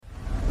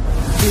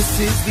This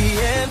is the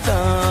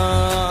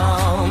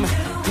anthem.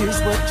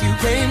 Here's what you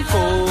came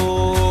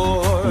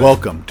for.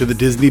 Welcome to the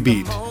Disney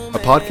Beat, a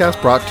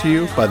podcast brought to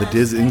you by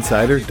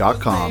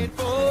thedisinsider.com.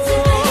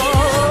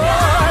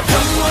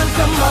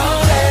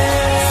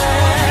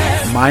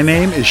 My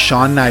name is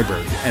Sean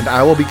Nyberg, and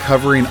I will be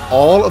covering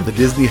all of the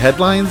Disney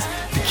headlines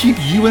to keep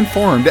you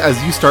informed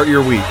as you start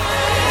your week.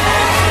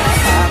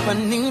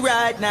 Happening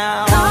right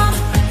now.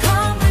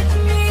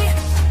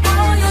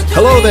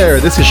 Hello there,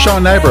 this is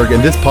Sean Nyberg,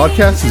 and this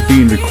podcast is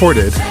being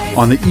recorded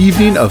on the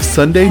evening of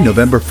Sunday,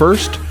 November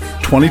 1st,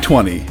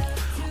 2020.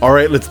 All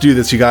right, let's do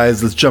this, you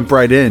guys. Let's jump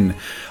right in.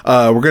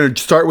 We're going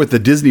to start with the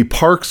Disney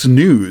Parks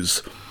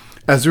news.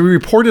 As we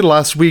reported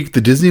last week,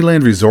 the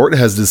Disneyland Resort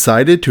has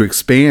decided to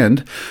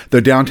expand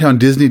their downtown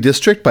Disney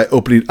district by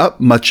opening up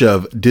much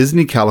of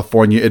Disney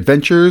California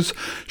Adventure's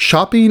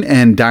shopping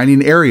and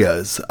dining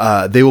areas.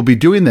 They will be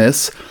doing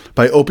this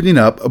by opening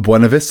up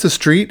Buena Vista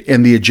Street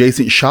and the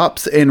adjacent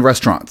shops and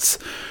restaurants.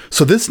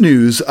 So this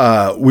news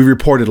we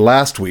reported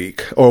last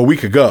week, or a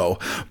week ago,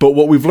 but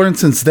what we've learned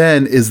since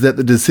then is that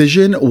the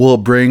decision will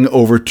bring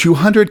over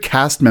 200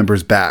 cast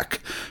members back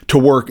to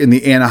work in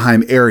the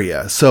Anaheim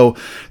area. So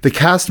the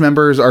cast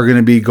members are going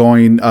to be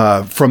going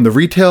from the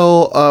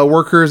retail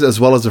workers as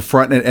well as the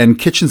front and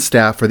kitchen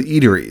staff for the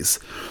eateries.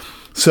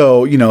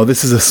 So, you know,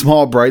 this is a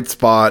small bright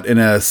spot in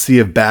a sea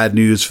of bad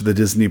news for the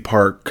Disney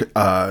parks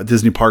and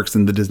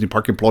the Disney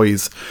park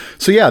employees.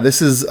 So yeah,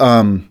 this is, just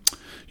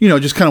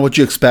kind of what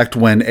you expect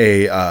when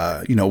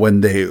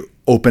when they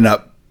open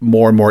up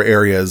more and more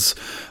areas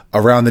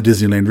around the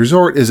Disneyland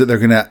Resort, is that they're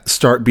going to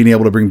start being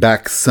able to bring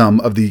back some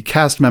of the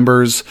cast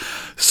members.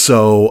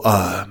 So,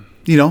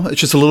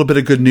 it's just a little bit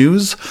of good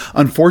news.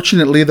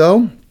 Unfortunately,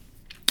 though,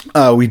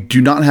 we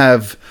do not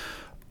have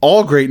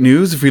all great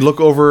news. If we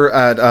look over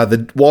at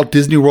the Walt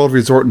Disney World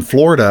Resort in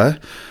Florida,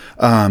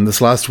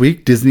 this last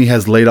week, Disney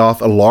has laid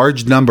off a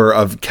large number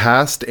of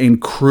cast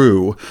and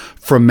crew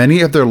from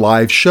many of their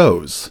live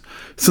shows.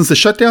 Since the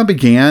shutdown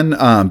began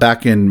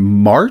back in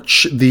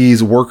March,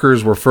 these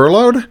workers were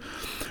furloughed.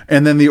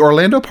 And then the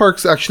Orlando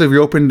parks actually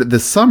reopened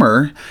this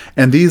summer,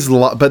 and these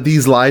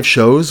live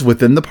shows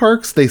within the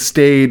parks, they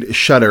stayed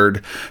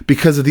shuttered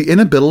because of the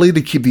inability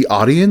to keep the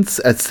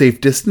audience at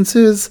safe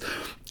distances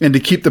and to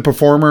keep the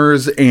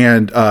performers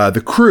and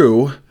the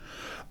crew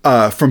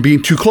from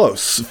being too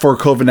close for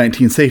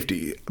COVID-19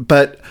 safety.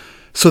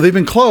 So they've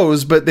been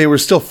closed, but they were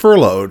still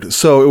furloughed.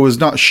 So it was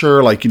not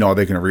sure, are they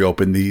going to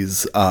reopen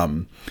these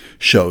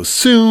shows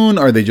soon?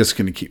 Are they just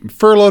going to keep them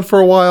furloughed for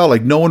a while?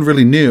 No one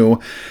really knew.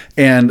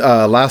 And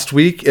last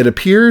week, it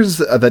appears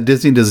that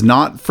Disney does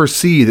not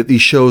foresee that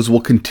these shows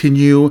will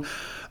continue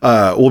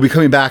will be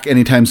coming back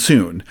anytime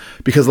soon,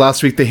 because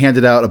last week they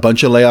handed out a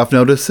bunch of layoff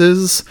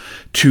notices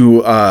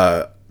to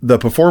the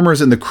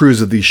performers and the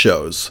crews of these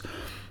shows.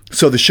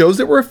 So the shows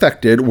that were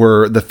affected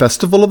were the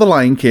Festival of the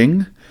Lion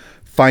King,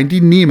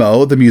 Finding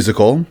Nemo, the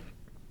musical,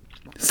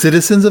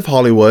 Citizens of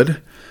Hollywood,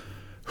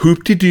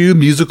 Hoop-Dee-Doo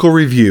Musical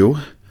Review,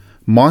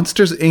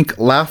 Monsters, Inc.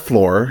 Laugh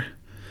Floor,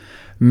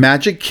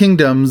 Magic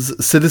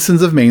Kingdom's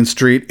Citizens of Main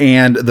Street,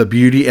 and The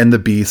Beauty and the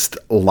Beast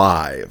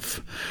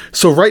Live.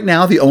 So right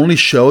now, the only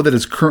show that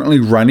is currently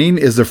running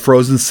is the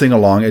Frozen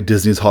Sing-Along at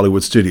Disney's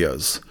Hollywood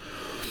Studios.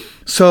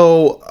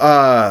 So,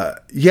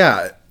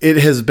 it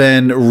has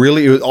been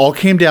it all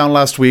came down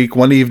last week,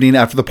 one evening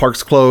after the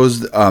parks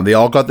closed. They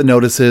all got the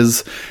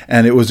notices,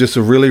 and it was just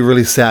a really,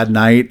 really sad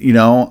night,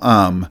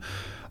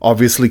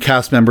 Obviously,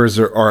 cast members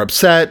are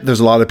upset. There's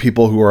a lot of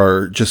people who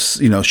are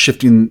just,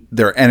 shifting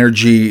their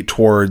energy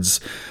towards,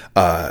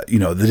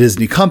 the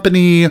Disney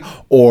company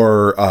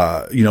or,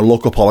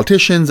 local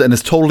politicians. And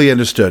it's totally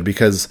understood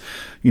because,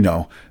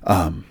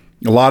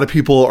 a lot of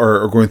people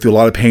are going through a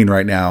lot of pain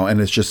right now. And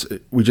it's just,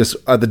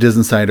 at the Disney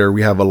Insider,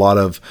 we have a lot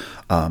of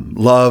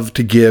love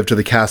to give to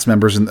the cast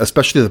members, and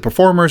especially the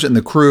performers and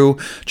the crew.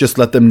 Just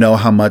let them know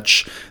how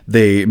much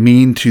they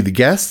mean to the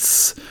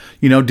guests.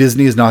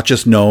 Disney is not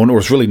just known, or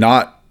is really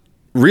not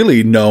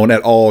really known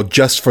at all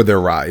just for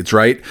their rides,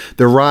 right?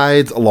 Their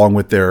rides, along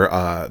with the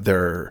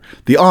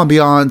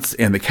ambiance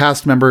and the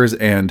cast members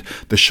and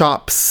the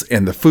shops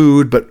and the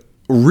food. But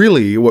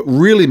really, what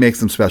really makes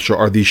them special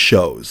are these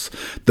shows,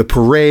 the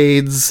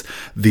parades,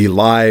 the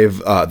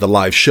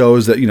live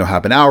shows that,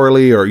 happen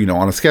hourly or,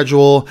 on a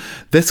schedule.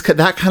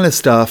 That kind of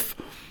stuff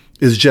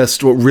is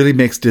just what really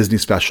makes Disney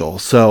special.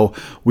 So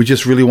we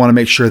just really want to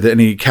make sure that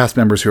any cast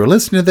members who are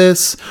listening to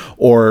this,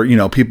 or,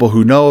 people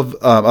who know of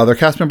other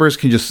cast members,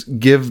 can just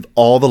give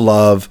all the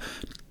love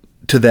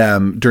to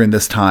them during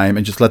this time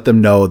and just let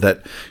them know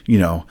that,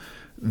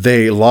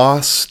 they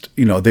lost,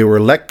 they were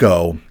let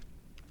go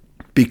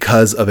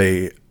because of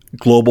a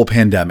global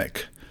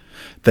pandemic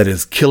that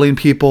is killing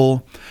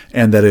people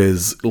and that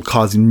is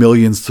causing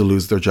millions to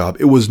lose their job.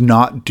 It was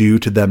not due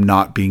to them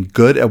not being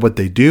good at what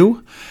they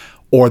do,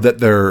 or that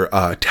their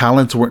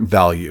talents weren't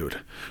valued.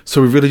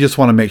 So we really just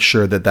want to make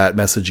sure that that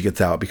message gets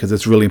out, because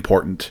it's really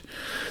important.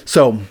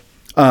 So,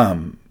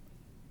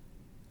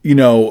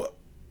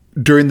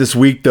 during this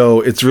week,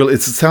 though, it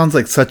sounds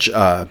like such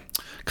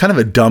kind of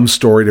a dumb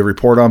story to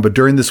report on, but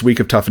during this week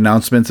of tough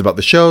announcements about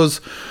the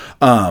shows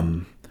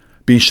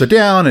being shut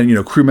down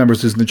and, crew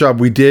members losing their job,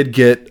 we did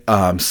get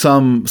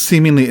some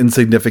seemingly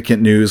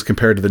insignificant news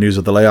compared to the news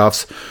of the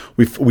layoffs.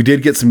 We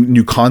did get some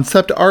new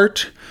concept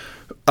art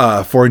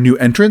for a new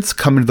entrance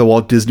coming to the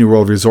Walt Disney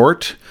World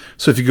Resort.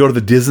 So if you go to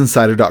the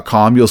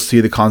disinsider.com, you'll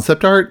see the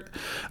concept art.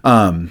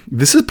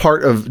 This is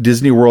part of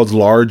Disney World's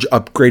large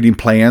upgrading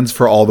plans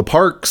for all the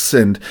parks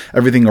and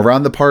everything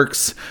around the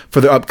parks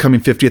for the upcoming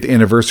 50th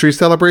anniversary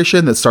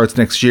celebration that starts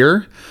next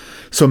year.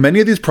 So many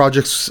of these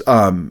projects,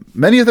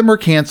 many of them were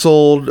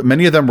canceled.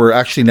 Many of them we're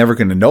actually never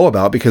going to know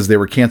about because they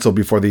were canceled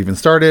before they even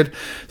started.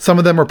 Some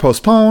of them were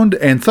postponed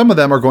and some of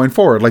them are going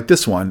forward, like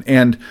this one.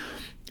 And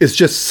it's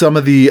just some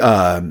of the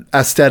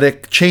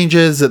aesthetic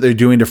changes that they're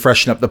doing to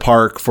freshen up the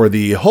park for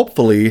the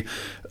hopefully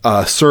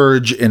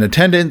surge in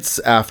attendance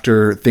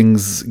after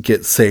things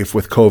get safe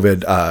with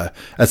COVID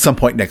at some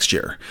point next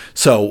year.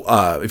 So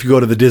if you go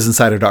to the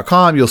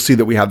disinsider.com, you'll see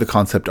that we have the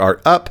concept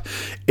art up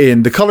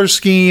in the color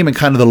scheme, and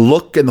kind of the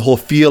look and the whole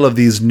feel of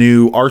these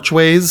new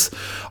archways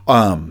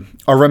are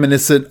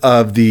reminiscent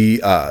of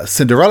the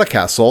Cinderella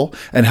Castle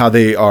and how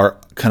they are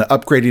kind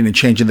of upgrading and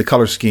changing the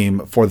color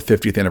scheme for the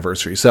 50th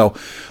anniversary. So,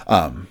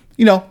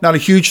 not a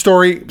huge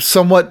story,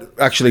 somewhat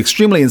actually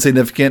extremely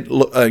insignificant,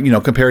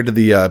 compared to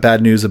the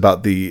bad news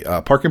about the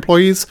park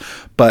employees.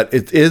 But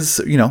it is,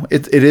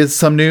 it is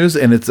some news,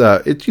 and it's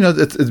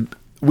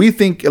we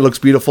think it looks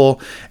beautiful,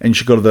 and you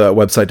should go to the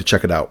website to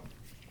check it out.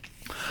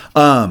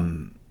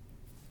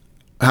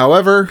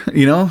 However,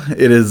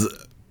 it is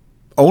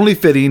only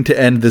fitting to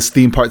end this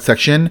theme park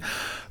section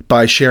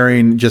by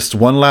sharing just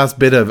one last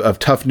bit of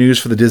tough news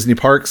for the Disney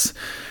parks.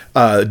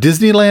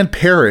 Disneyland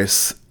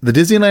Paris, the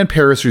Disneyland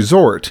Paris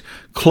Resort,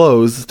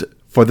 closed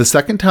for the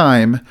second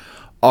time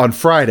on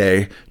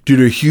Friday due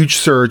to a huge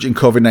surge in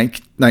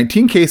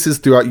COVID-19 cases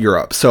throughout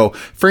Europe. So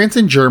France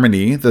and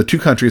Germany, the two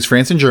countries,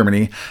 France and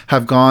Germany,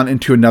 have gone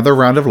into another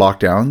round of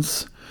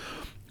lockdowns,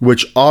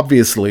 which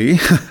obviously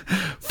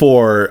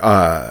for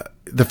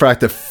the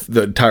fact that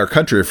the entire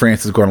country of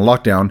France is going to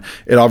lockdown,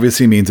 it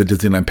obviously means that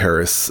Disneyland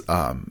Paris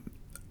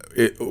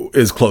it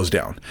is closed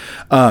down.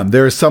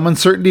 There is some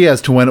uncertainty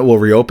as to when it will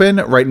reopen.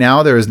 Right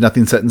now, there is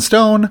nothing set in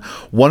stone.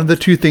 One of the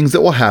two things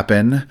that will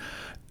happen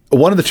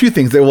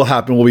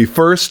will be,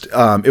 first,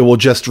 it will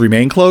just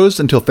remain closed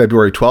until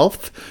February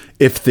 12th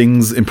if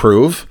things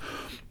improve.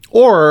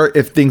 Or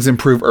if things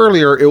improve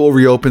earlier, it will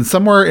reopen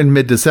somewhere in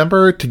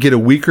mid-December to get a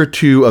week or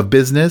two of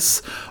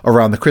business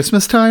around the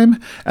Christmas time.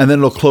 And then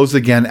it'll close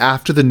again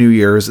after the New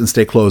Year's and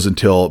stay closed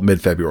until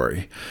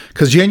mid-February.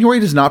 Because January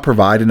does not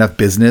provide enough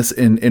business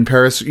in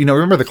Paris.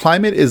 Remember, the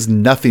climate is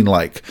nothing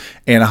like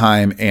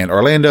Anaheim and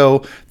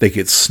Orlando. They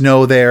get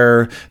snow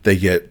there. They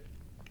get,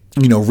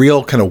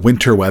 real kind of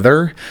winter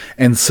weather.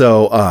 And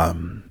so,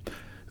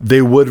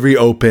 they would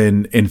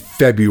reopen in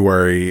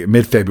February,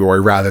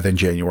 mid-February, rather than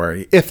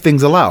January, if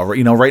things allow.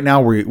 Right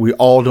now, we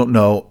all don't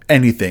know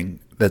anything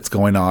that's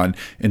going on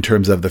in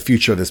terms of the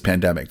future of this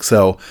pandemic.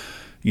 So,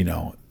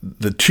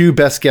 the two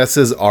best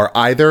guesses are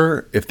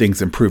either, if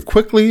things improve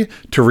quickly,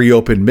 to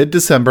reopen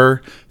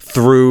mid-December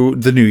through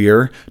the new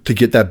year to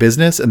get that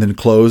business, and then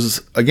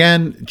close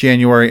again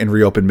January and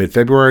reopen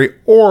mid-February,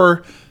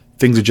 or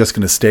things are just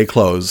going to stay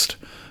closed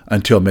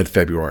until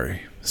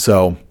mid-February.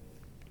 So,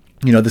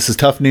 this is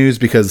tough news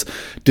because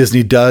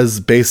Disney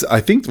does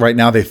I think right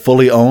now they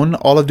fully own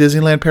all of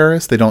Disneyland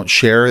Paris. They don't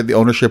share the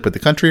ownership with the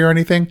country or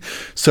anything.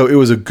 So it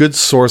was a good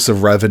source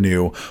of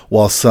revenue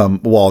while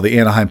the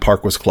Anaheim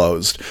park was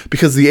closed,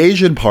 because the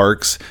Asian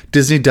parks,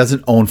 Disney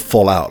doesn't own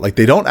full out. Like,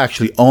 they don't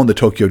actually own the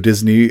Tokyo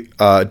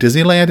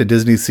Disneyland and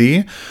Disney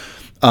Sea.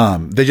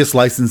 They just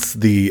license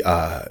the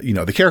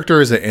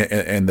characters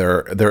and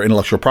their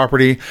intellectual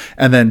property.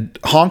 And then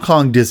Hong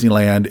Kong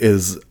Disneyland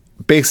is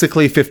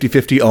basically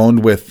 50-50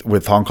 owned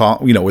with Hong Kong,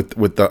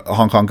 with the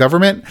Hong Kong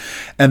government.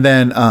 And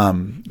then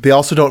they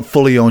also don't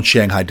fully own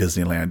Shanghai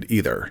Disneyland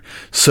either.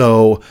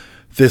 So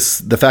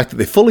the fact that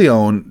they fully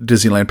own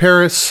Disneyland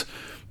Paris,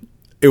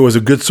 it was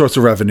a good source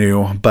of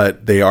revenue,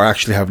 but they are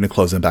actually having to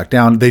close them back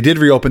down. They did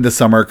reopen this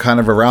summer, kind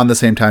of around the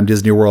same time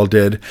Disney World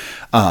did.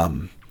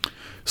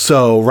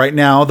 So right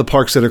now, the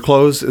parks that are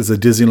closed is a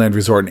Disneyland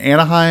Resort in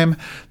Anaheim,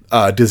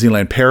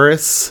 Disneyland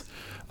Paris.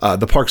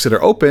 The parks that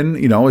are open,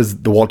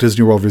 is the Walt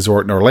Disney World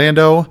Resort in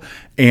Orlando,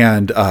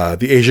 and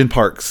the Asian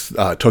parks,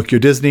 Tokyo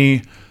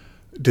Disney,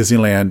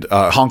 Disneyland,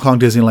 Hong Kong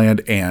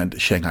Disneyland, and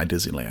Shanghai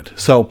Disneyland.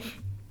 So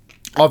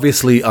but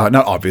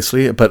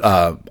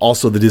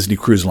also the Disney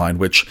Cruise Line,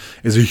 which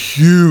is a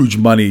huge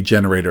money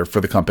generator for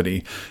the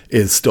company,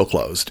 is still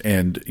closed.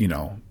 And,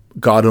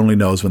 God only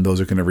knows when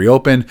those are going to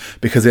reopen,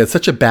 because they had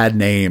such a bad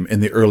name in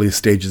the early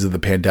stages of the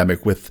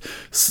pandemic with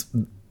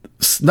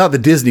not the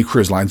Disney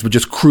cruise lines, but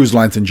just cruise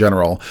lines in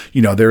general.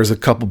 There's a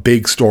couple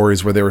big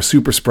stories where there were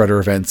super spreader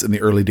events in the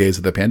early days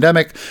of the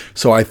pandemic.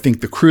 So I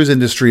think the cruise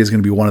industry is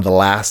going to be one of the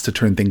last to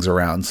turn things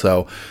around.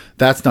 So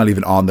that's not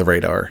even on the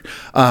radar.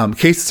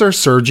 Cases are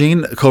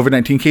surging.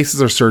 COVID-19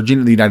 cases are surging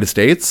in the United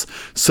States.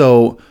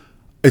 So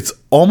it's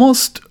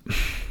almost,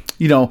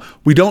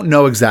 we don't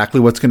know exactly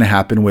what's going to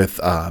happen with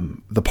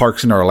the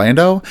parks in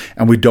Orlando,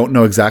 and we don't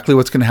know exactly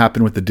what's going to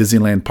happen with the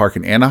Disneyland park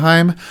in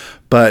Anaheim,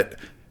 but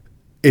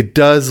it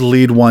does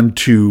lead one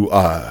to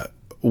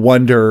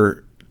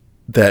wonder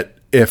that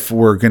if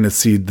we're going to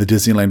see the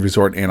Disneyland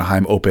Resort in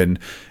Anaheim open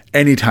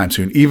anytime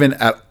soon,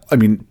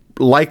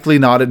 likely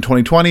not in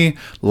 2020,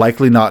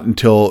 likely not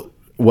until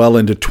well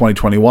into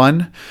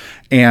 2021.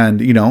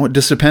 And, it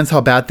just depends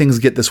how bad things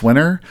get this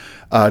winter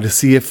to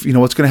see if,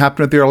 what's going to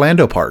happen at the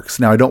Orlando parks.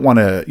 Now, I don't want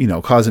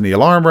to, cause any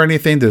alarm or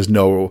anything. There's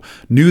no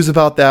news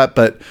about that.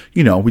 But,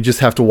 we just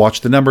have to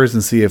watch the numbers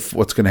and see if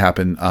what's going to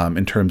happen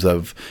in terms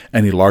of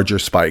any larger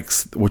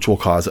spikes, which will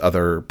cause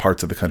other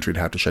parts of the country to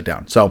have to shut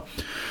down. So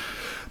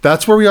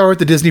that's where we are at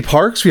the Disney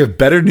parks. We have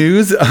better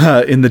news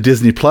in the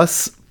Disney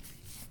Plus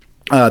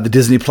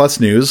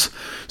news.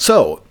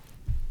 So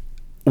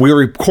we were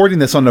recording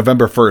this on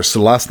November 1st. So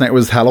last night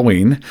was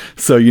Halloween.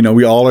 So,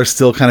 we all are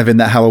still kind of in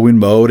that Halloween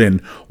mode. And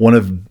one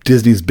of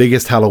Disney's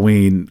biggest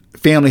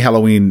family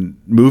Halloween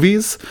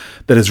movies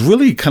that has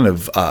really kind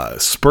of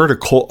spurred a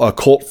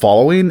cult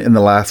following in the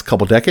last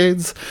couple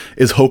decades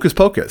is Hocus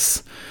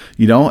Pocus.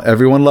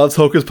 Everyone loves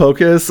Hocus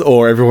Pocus,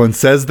 or everyone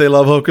says they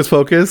love Hocus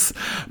Pocus,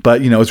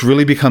 but it's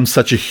really become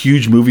such a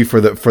huge movie for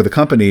the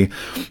company.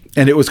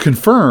 And it was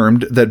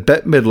confirmed that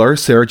Bette Midler,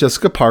 Sarah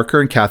Jessica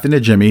Parker, and Kathy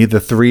Najimy, the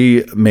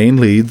three main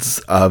leads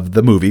of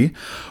the movie,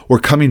 were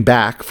coming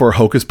back for a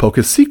Hocus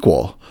Pocus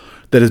sequel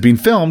that is being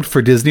filmed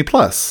for Disney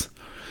Plus.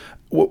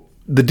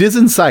 The Diz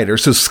Insider,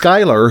 so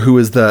Skylar, who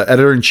is the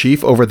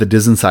editor-in-chief over at the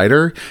Diz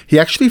Insider, he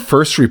actually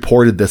first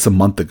reported this a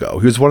month ago.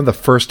 He was one of the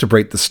first to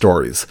break the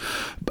stories.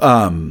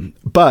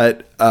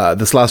 But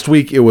this last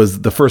week, it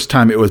was the first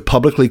time it was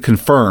publicly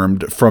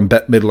confirmed from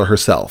Bette Midler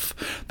herself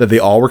that they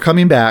all were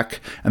coming back,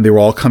 and they were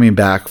all coming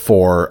back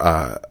for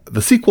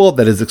the sequel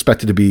that is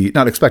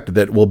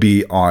that will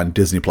be on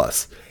Disney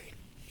Plus.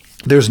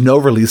 There's no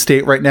release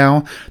date right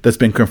now that's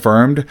been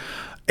confirmed.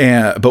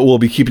 But we'll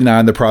be keeping an eye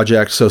on the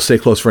project, so stay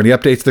close for any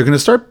updates. They're going to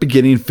start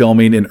beginning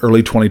filming in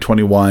early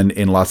 2021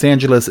 in Los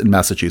Angeles and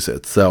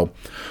Massachusetts, so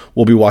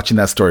we'll be watching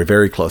that story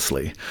very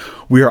closely.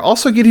 We are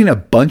also getting a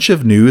bunch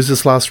of news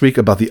this last week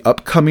about the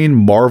upcoming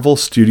Marvel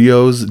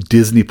Studios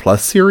Disney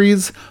Plus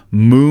series,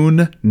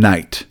 Moon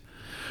Knight.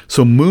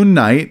 So Moon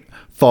Knight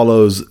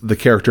follows the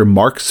character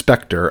Mark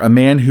Spector, a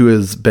man who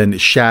has been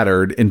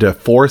shattered into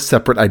 4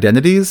 separate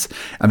identities,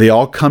 and they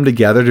all come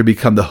together to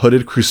become the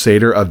Hooded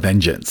Crusader of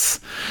Vengeance.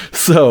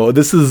 So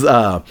this is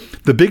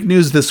the big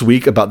news this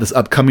week about this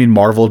upcoming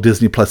Marvel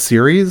Disney Plus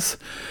series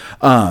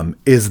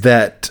is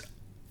that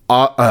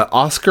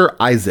Oscar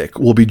Isaac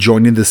will be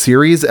joining the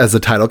series as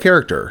a title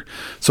character.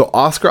 So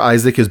Oscar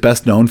Isaac is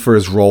best known for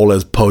his role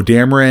as Poe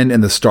Dameron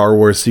in the Star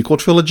Wars sequel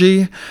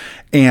trilogy.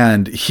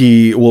 And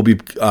he will be,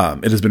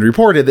 it has been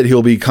reported that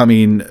he'll be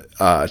coming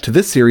to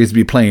this series to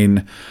be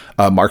playing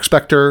Mark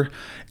Spector.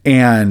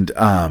 And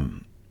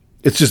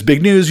it's just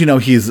big news.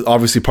 He's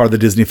obviously part of the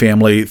Disney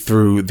family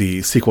through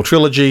the sequel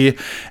trilogy.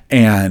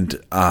 And,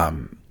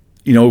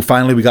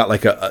 finally we got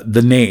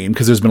the name,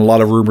 because there's been a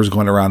lot of rumors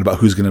going around about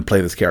who's going to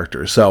play this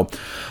character. So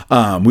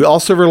we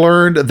also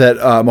learned that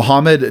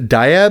Mohammed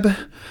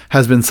Diab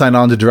has been signed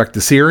on to direct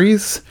the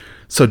series.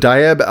 So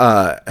Diab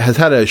has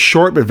had a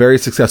short but very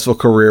successful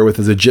career with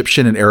his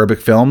Egyptian and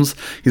Arabic films.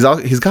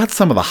 He's got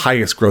some of the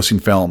highest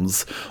grossing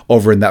films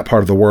over in that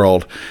part of the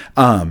world.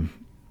 And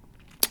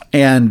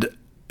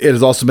it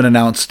has also been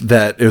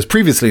it was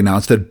previously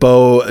announced that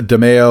Beau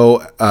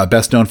DeMaio,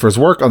 best known for his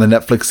work on the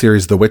Netflix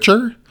series The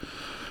Witcher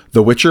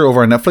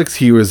over on Netflix,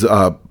 he was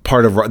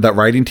part of that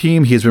writing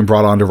team. He's been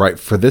brought on to write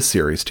for this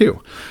series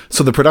too.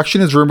 So the production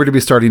is rumored to be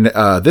starting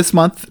this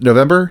month,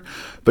 November,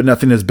 but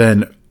nothing has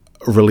been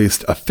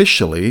released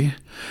officially.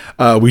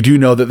 We do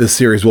know that this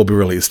series will be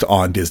released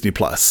on Disney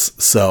Plus.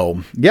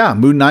 So yeah,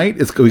 Moon Knight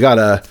we got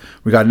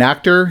an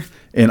actor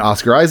in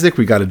Oscar Isaac.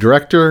 We got a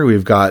director.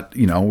 We've got,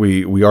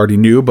 we already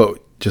knew, but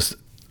just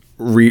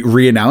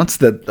re-announced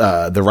that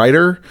the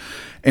writer.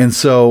 And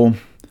so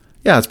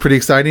yeah, it's pretty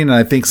exciting. And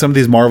I think some of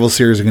these Marvel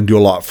series are going to do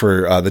a lot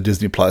for the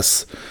Disney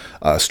Plus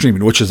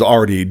streaming, which is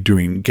already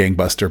doing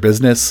gangbuster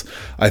business.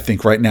 I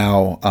think right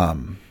now,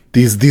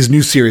 these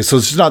new series. So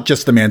it's not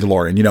just The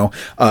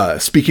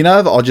Mandalorian, speaking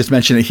of, I'll just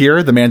mention it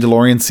here. The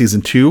Mandalorian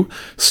season 2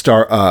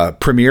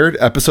 premiered.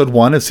 Episode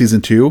 1 of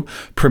season 2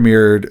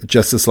 premiered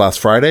just this last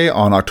Friday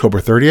on October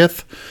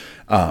 30th.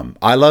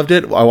 I loved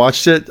it. I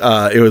watched it.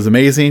 It was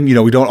amazing.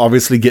 We don't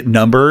obviously get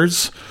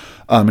numbers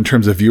in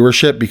terms of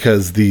viewership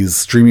because these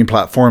streaming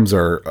platforms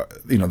are,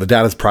 the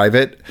data is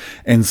private.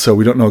 And so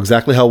we don't know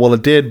exactly how well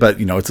it did, but,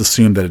 it's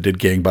assumed that it did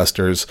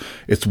gangbusters.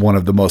 It's one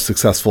of the most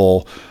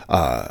successful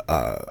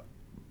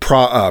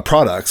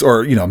products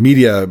or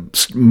media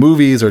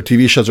movies or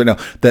TV shows right now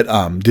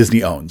that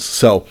Disney owns.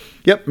 So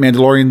yep,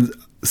 Mandalorian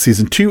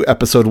season 2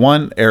 episode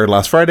 1 aired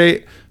last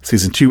Friday.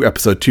 Season 2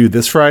 episode 2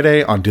 this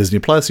Friday on Disney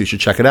Plus. You should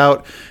check it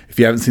out. If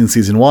you haven't seen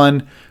season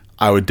 1,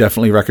 I would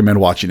definitely recommend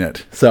watching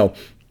it. So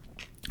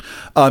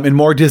in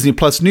more Disney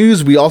Plus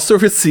news, we also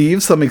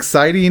received some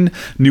exciting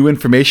new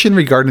information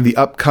regarding the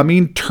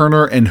upcoming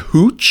Turner and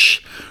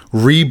Hooch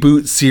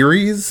reboot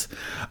series.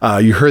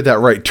 You heard that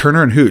right,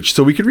 Turner and Hooch.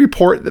 So we can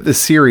report that the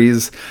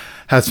series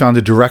has found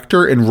a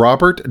director in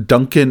Robert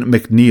Duncan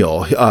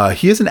McNeil.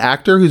 He is an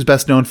actor who's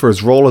best known for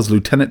his role as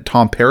Lieutenant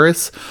Tom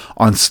Paris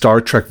on Star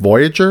Trek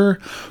Voyager,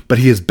 but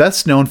he is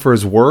best known for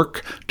his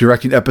work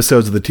directing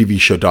episodes of the TV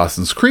show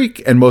Dawson's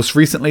Creek, and most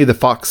recently the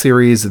Fox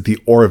series The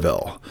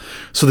Orville.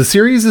 So the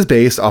series is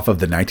based off of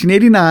the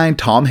 1989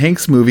 Tom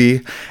Hanks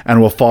movie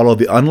and will follow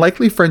the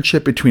unlikely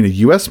friendship between a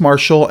U.S.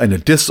 Marshal and a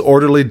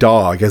disorderly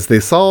dog as they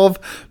solve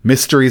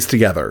mysteries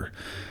together.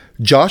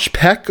 Josh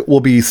Peck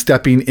will be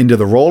stepping into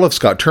the role of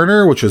Scott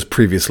Turner, which was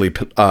previously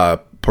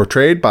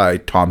portrayed by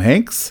Tom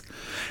Hanks.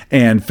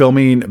 And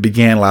filming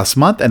began last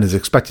month and is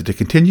expected to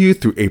continue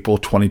through April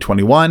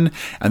 2021.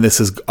 And this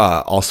is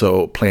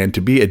also planned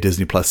to be a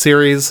Disney Plus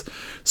series.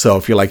 So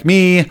if you're like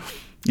me,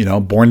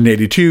 born in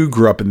 82,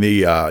 grew up in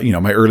the,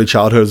 my early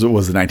childhood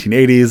was the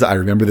 1980s. I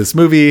remember this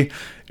movie.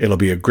 It'll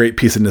be a great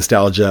piece of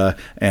nostalgia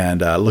and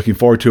looking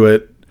forward to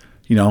it,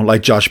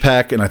 like Josh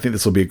Peck. And I think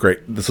this will be a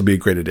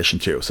great addition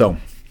too. So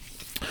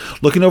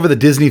looking over the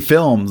Disney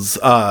films,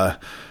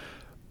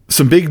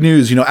 some big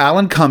news,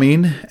 Alan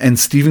Cumming and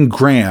Stephen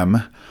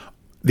Graham,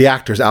 the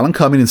actors Alan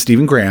Cumming and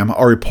Stephen Graham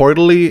are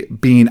reportedly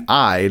being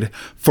eyed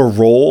for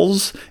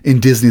roles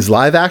in Disney's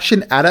live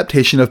action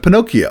adaptation of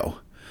Pinocchio.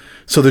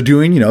 So they're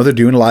doing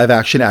a live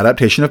action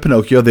adaptation of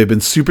Pinocchio. They've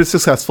been super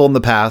successful in the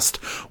past,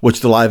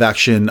 which the live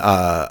action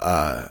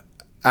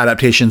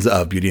adaptations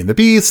of Beauty and the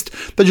Beast,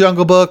 The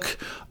Jungle Book,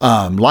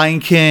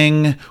 Lion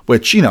King,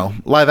 which,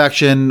 live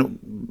action,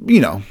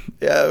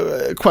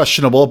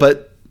 questionable,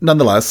 but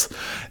nonetheless.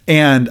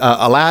 And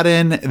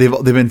Aladdin, they've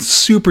been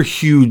super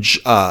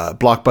huge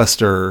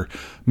blockbuster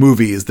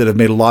movies that have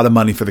made a lot of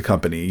money for the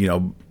company,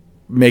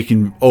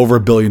 making over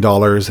 $1 billion.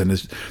 And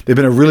they've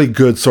been a really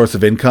good source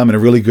of income and a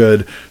really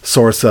good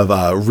source of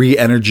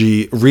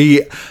re-energizing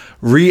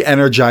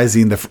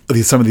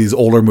some of these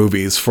older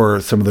movies for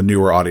some of the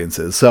newer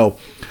audiences. So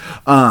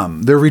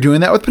they're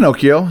redoing that with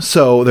Pinocchio.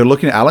 So they're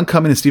looking at Alan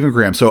Cumming and Stephen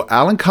Graham. So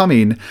Alan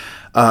Cumming,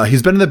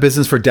 he's been in the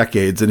business for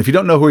decades. And if you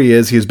don't know who he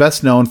is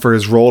best known for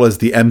his role as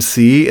the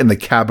MC in the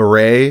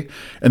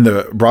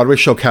Broadway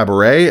show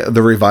Cabaret,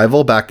 the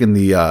revival back in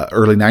the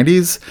early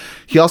 90s.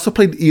 He also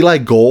played Eli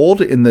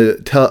Gold in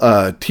the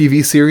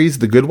TV series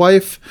The Good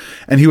Wife.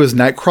 And he was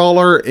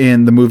Nightcrawler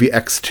in the movie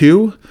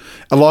X2,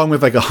 along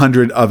with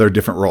 100 other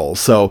different roles.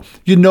 So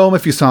you know him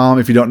if you saw him,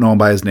 if you don't know him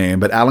by his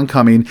name. But Alan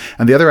Cumming,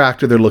 and the other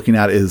actor they're looking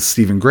at is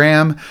Stephen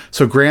Graham.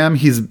 So Graham,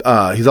 he's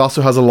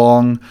also has a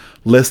long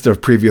list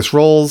of previous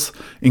roles,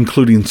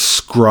 including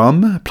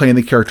Scrum, playing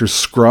the character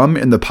Scrum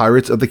in the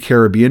Pirates of the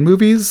Caribbean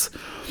movies.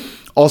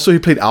 Also, he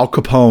played Al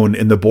Capone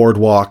in the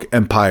Boardwalk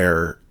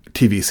Empire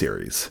TV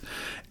series.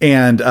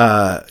 And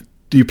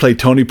he played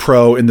Tony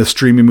Pro in the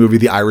streaming movie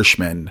The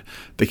Irishman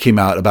that came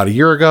out about a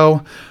year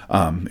ago.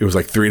 It was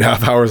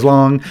 3.5 hours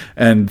long.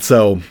 And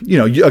so,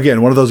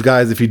 again, one of those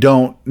guys, if you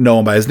don't know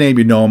him by his name,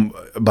 you know him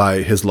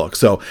by his look.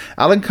 So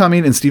Alan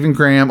Cumming and Stephen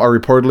Graham are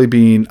reportedly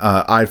being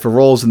eyed for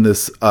roles in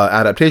this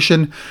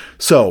adaptation.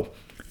 So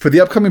for the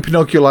upcoming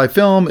Pinocchio live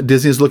film,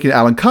 Disney is looking at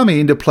Alan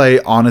Cumming to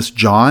play Honest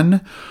John.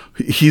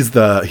 He's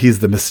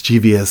the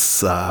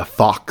mischievous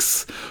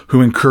fox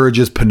who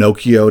encourages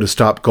Pinocchio to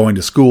stop going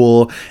to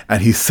school,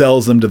 and he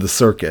sells him to the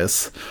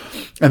circus.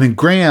 And then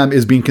Graham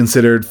is being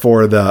considered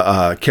for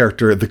the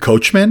character the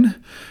Coachman.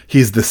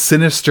 He's the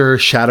sinister,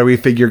 shadowy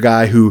figure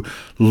guy who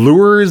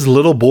lures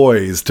little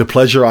boys to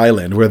Pleasure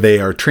Island, where they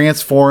are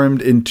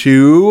transformed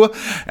into,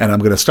 and I'm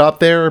going to stop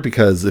there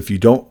because if you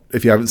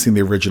haven't seen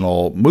the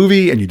original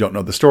movie and you don't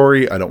know the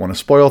story, I don't want to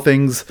spoil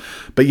things.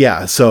 But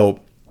yeah, so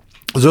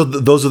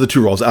those are the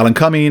two roles. Alan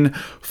Cumming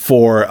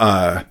for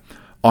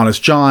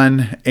Honest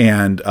John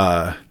and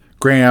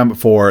Graham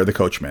for the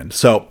Coachman.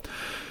 So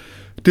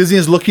Disney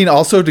is looking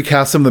also to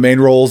cast some of the main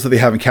roles that they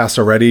haven't cast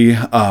already,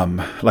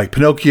 like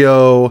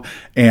Pinocchio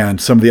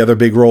and some of the other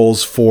big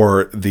roles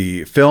for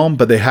the film.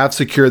 But they have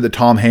secured that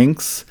Tom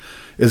Hanks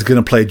is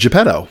going to play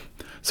Geppetto.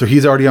 So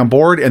he's already on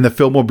board, and the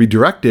film will be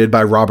directed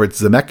by Robert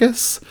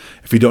Zemeckis.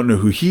 If you don't know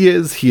who he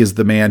is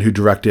the man who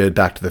directed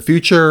Back to the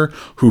Future,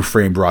 Who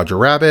Framed Roger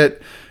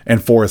Rabbit,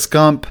 and Forrest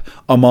Gump,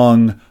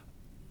 among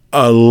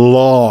a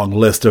long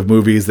list of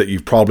movies that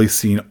you've probably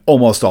seen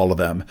almost all of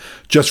them.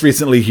 Just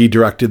recently, he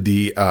directed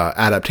the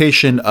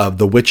adaptation of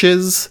The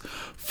Witches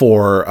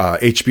for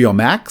HBO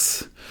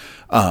Max.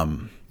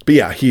 But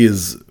yeah, he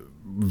is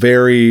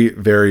very,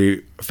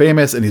 very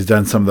famous, and he's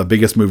done some of the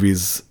biggest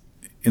movies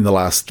in the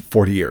last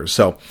 40 years.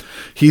 So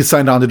he's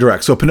signed on to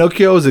direct. So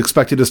Pinocchio is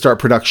expected to start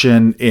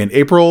production in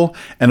April,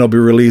 and it'll be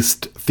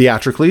released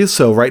theatrically.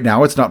 So right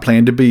now it's not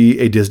planned to be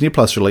a Disney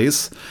Plus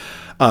release.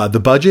 The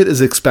budget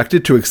is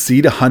expected to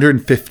exceed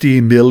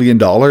 $150 million,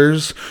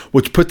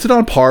 which puts it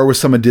on par with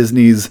some of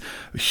Disney's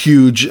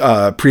huge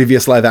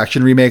previous live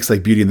action remakes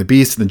like Beauty and the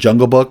Beast and The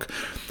Jungle Book.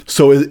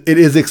 So it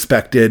is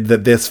expected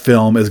that this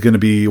film is going to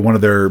be one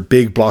of their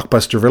big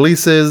blockbuster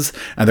releases,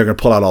 and they're going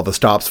to pull out all the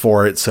stops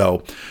for it.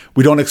 So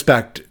we don't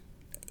expect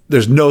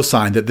there's no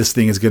sign that this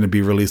thing is going to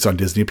be released on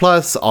Disney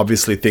Plus.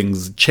 Obviously,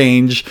 things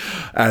change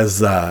as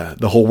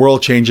the whole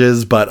world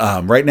changes, but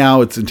right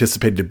now it's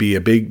anticipated to be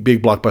a big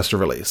blockbuster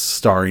release,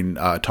 starring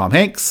Tom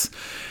Hanks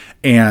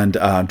and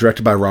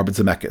directed by Robert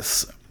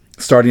Zemeckis.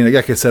 Starting,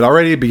 like I said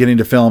already, beginning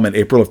to film in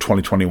April of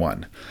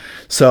 2021.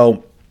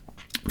 So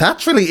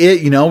that's really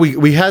it.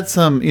 We had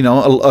some,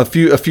 a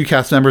few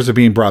cast members are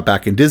being brought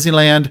back in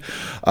Disneyland.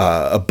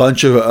 A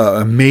bunch of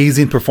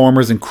amazing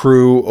performers and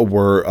crew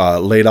were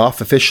laid off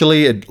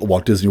officially at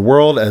Walt Disney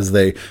World as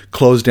they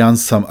closed down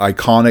some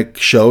iconic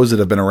shows that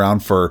have been around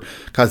for,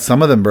 God,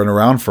 some of them have been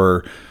around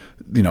for,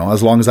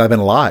 as long as I've been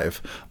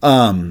alive.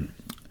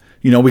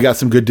 We got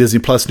some good Disney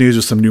Plus news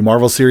with some new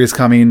Marvel series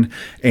coming,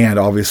 and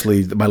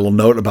obviously my little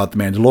note about The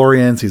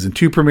Mandalorian season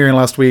 2 premiering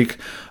last week.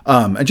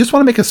 I just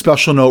want to make a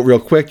special note real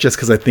quick, just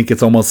because I think you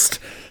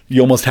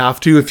almost have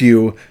to if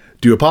you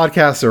do a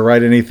podcast or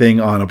write anything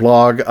on a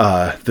blog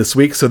this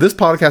week. So this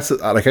podcast,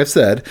 like I've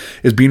said,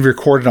 is being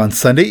recorded on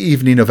Sunday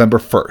evening, November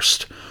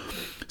 1st.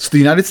 So the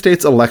United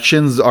States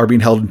elections are being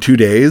held in 2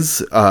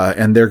 days,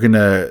 and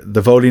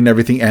the voting and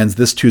everything ends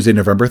this Tuesday,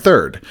 November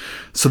 3rd.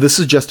 So this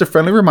is just a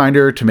friendly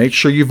reminder to make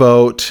sure you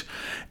vote.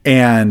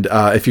 And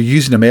if you're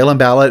using a mail-in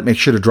ballot, make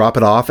sure to drop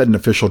it off at an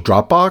official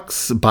drop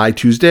box by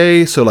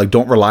Tuesday. So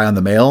don't rely on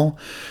the mail.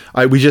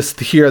 We just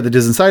here at the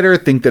Diz Insider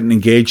think that an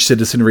engaged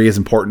citizenry is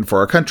important for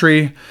our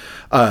country.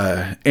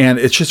 And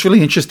it's just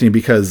really interesting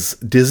because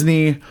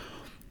Disney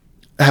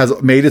has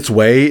made its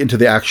way into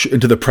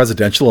the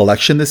presidential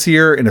election this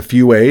year in a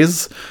few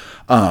ways.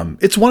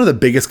 It's one of the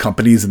biggest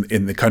companies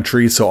in the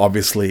country. So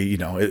obviously,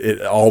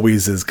 it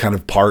always is kind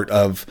of part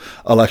of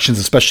elections,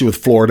 especially with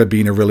Florida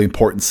being a really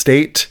important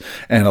state.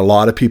 And a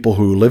lot of people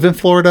who live in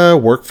Florida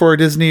work for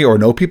Disney or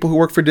know people who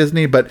work for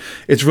Disney, but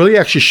it's really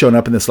actually shown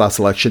up in this last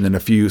election in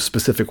a few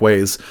specific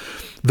ways.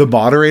 The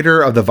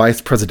moderator of the vice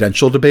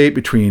presidential debate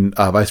between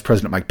Vice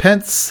President Mike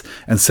Pence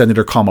and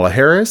Senator Kamala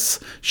Harris,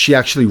 she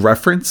actually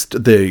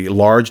referenced the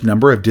large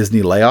number of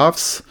Disney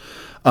layoffs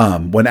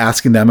when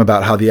asking them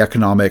about how the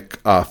economic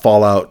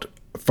fallout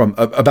from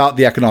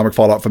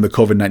the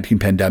COVID-19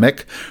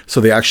 pandemic.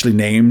 So they actually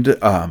named,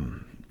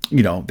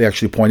 they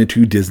actually pointed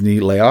to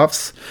Disney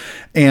layoffs.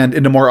 And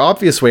in a more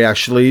obvious way,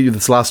 actually,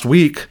 this last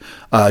week,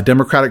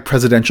 Democratic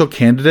presidential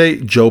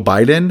candidate Joe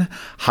Biden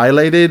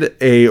highlighted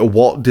a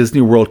Walt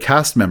Disney World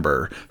cast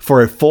member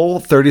for a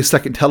full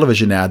 30-second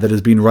television ad that is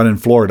being run in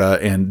Florida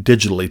and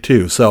digitally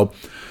too. So,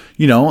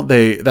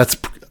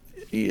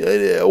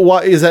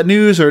 what is that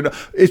news? Or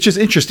it's just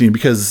interesting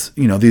because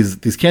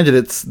these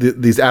candidates,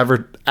 these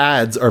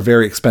ads are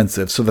very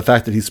expensive. So the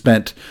fact that he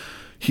spent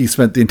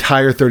the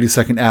entire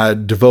 30-second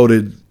ad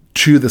devoted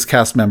to this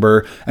cast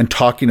member and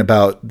talking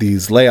about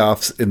these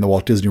layoffs in the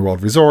Walt Disney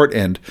World Resort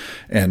and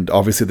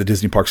obviously the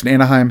Disney parks in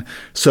Anaheim.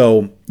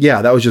 So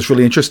yeah, that was just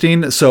really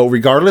interesting. So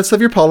regardless of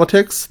your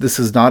politics, this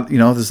is not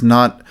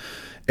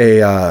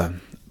a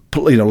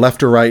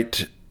left or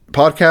right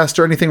podcast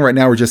or anything right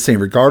now. We're just saying,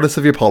 regardless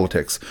of your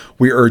politics,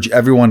 we urge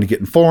everyone to get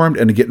informed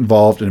and to get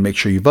involved and to make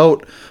sure you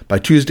vote by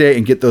Tuesday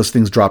and get those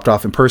things dropped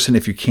off in person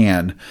if you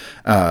can,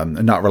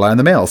 and not rely on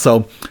the mail.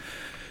 So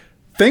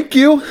thank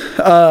you.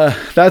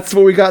 That's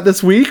what we got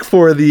this week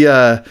for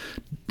the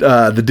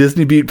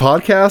Disney Beat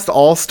podcast.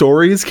 All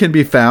stories can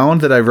be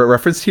found that I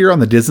referenced here on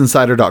the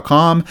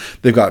dizinsider.com.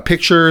 They've got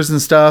pictures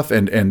and stuff,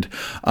 and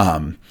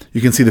you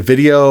can see the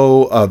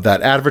video of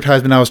that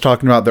advertisement I was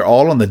talking about. They're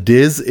all on the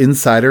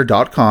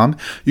dizinsider.com.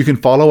 You can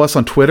follow us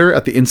on Twitter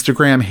at the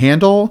Instagram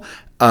handle,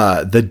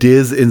 the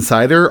Diz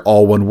Insider,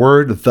 all one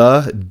word,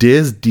 the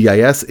Diz,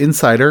 D-I-S,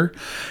 Insider.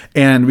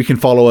 And we can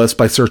follow us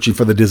by searching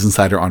for the Diz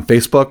Insider on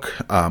Facebook.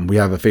 We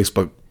have a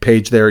Facebook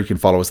page there. You can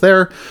follow us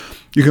there.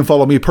 You can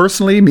follow me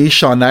personally,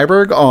 Sean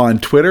Nyberg, on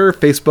Twitter,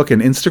 Facebook,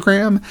 and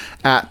Instagram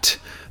at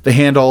the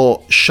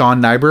handle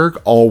Sean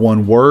Nyberg, all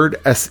one word,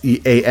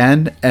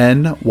 SeanNyberg,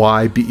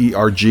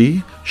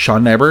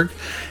 Sean Nyberg.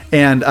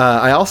 And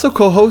I also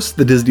co-host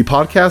the Disney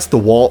podcast, The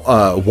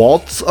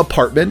Walt's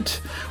Apartment.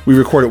 We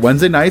record it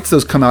Wednesday nights.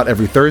 Those come out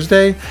every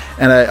Thursday.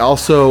 And I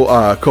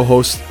also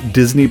co-host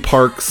Disney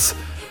Parks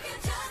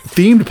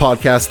themed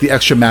podcast, The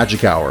Extra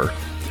Magic Hour,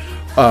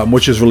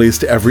 which is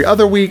released every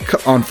other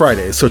week on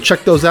Fridays. So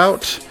check those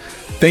out.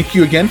 Thank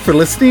you again for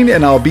listening,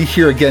 and I'll be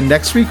here again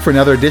next week for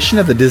another edition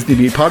of the Disney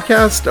Beat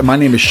podcast. My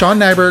name is Sean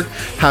Nyberg.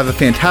 Have a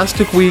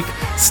fantastic week.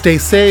 Stay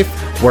safe.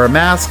 Wear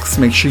masks.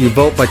 Make sure you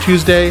vote by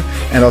Tuesday,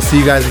 and I'll see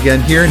you guys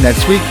again here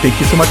next week. Thank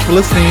you so much for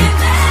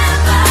listening.